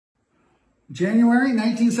January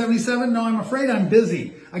 1977? No, I'm afraid I'm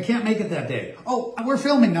busy. I can't make it that day. Oh, we're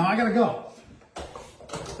filming now. I gotta go.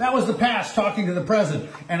 That was the past talking to the present.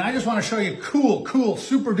 And I just want to show you cool,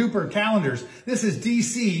 super duper calendars. This is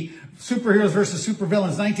DC, Superheroes versus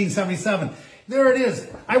Supervillains, 1977. There it is.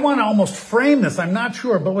 I want to almost frame this. I'm not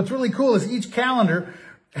sure. But what's really cool is each calendar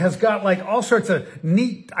has got like all sorts of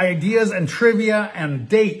neat ideas and trivia and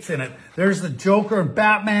dates in it. There's the Joker and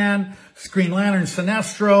Batman, Green Lantern,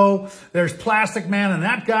 Sinestro. There's Plastic Man and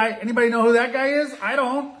that guy. Anybody know who that guy is? I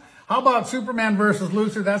don't. How about Superman versus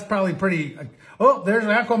Luthor? That's probably pretty... Oh, there's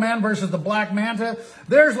Aquaman versus the Black Manta.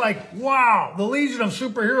 There's like, wow, the Legion of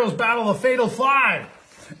Superheroes battle the Fatal Five.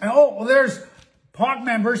 And oh, well, there's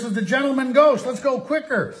Hawkman versus the Gentleman Ghost. Let's go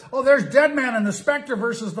quicker. Oh, there's Deadman and the Spectre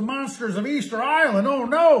versus the Monsters of Easter Island. Oh,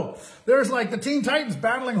 no. There's like the Teen Titans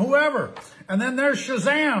battling whoever. And then there's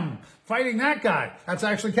Shazam fighting that guy. That's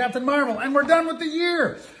actually Captain Marvel. And we're done with the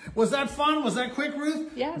year. Was that fun? Was that quick,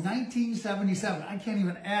 Ruth? Yes. 1977. I can't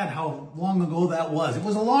even add how long ago that was. It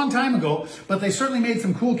was a long time ago, but they certainly made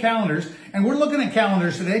some cool calendars. And we're looking at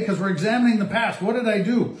calendars today because we're examining the past. What did I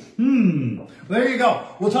do? There you go.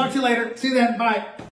 We'll talk to you later. See you then. Bye.